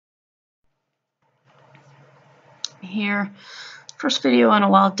here. First video in a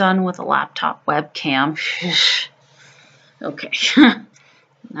while done with a laptop webcam. Okay.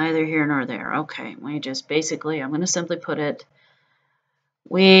 Neither here nor there. Okay, we just basically, I'm going to simply put it,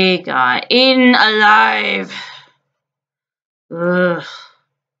 we got eaten alive. Ugh.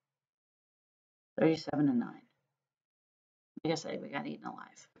 37-9. I guess we got eaten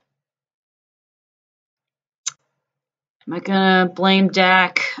alive. Am I going to blame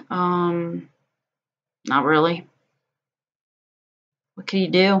Dak? Not really. What can you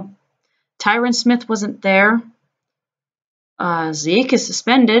do? Tyron Smith wasn't there. Zeke is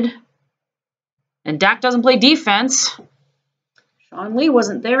suspended. And Dak doesn't play defense. Sean Lee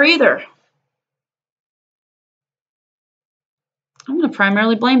wasn't there either. I'm going to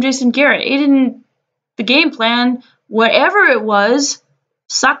primarily blame Jason Garrett. The game plan, whatever it was,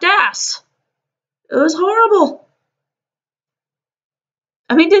 sucked ass. It was horrible.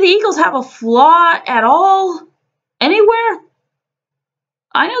 I mean, did the Eagles have a flaw at all? Anywhere?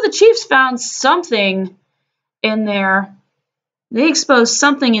 I know the Chiefs found something in there. They exposed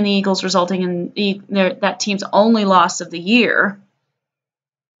something in the Eagles, resulting in that team's only loss of the year.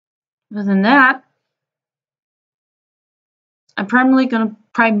 Other than that, I'm primarily going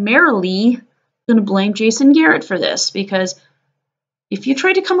to blame Jason Garrett for this, because if you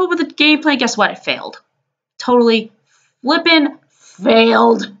tried to come up with a game plan, guess what? It failed. Totally flippin'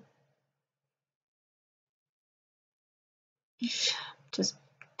 failed. Just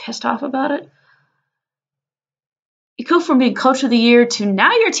pissed off about it. You go from being coach of the year to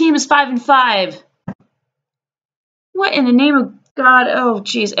now your team is 5-5. What in the name of God? Oh,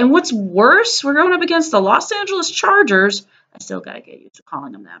 geez. And what's worse, we're going up against the Los Angeles Chargers. I still got to get used to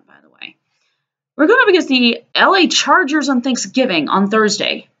calling them that, by the way. We're going up against the LA Chargers on Thanksgiving on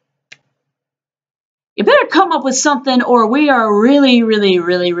Thursday. You better come up with something, or we are really, really,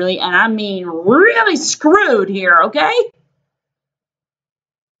 really, really, and I mean really screwed here, okay?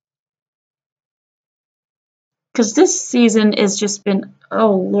 Because this season has just been,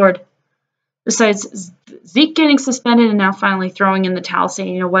 oh, Lord. Besides Zeke getting suspended and now finally throwing in the towel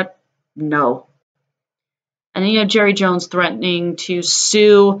saying, you know what? No. And then you have Jerry Jones threatening to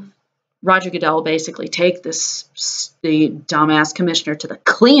sue Roger Goodell, basically take the dumbass commissioner to the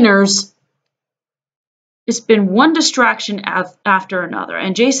cleaners. It's been one distraction after another.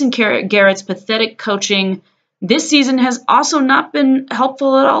 And Jason Garrett's pathetic coaching this season has also not been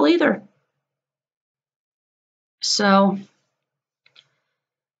helpful at all either. So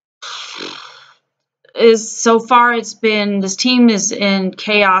far it's been, this team is in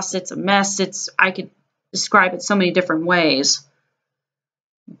chaos. It's a mess. I could describe it so many different ways,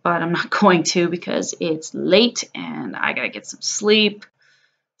 but I'm not going to because it's late and I gotta get some sleep.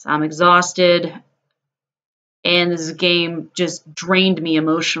 So I'm exhausted, and this game just drained me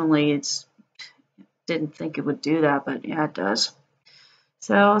emotionally. Didn't think it would do that, but yeah, it does.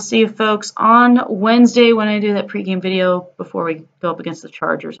 So I'll see you folks on Wednesday when I do that pregame video before we go up against the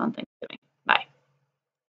Chargers on Thanksgiving.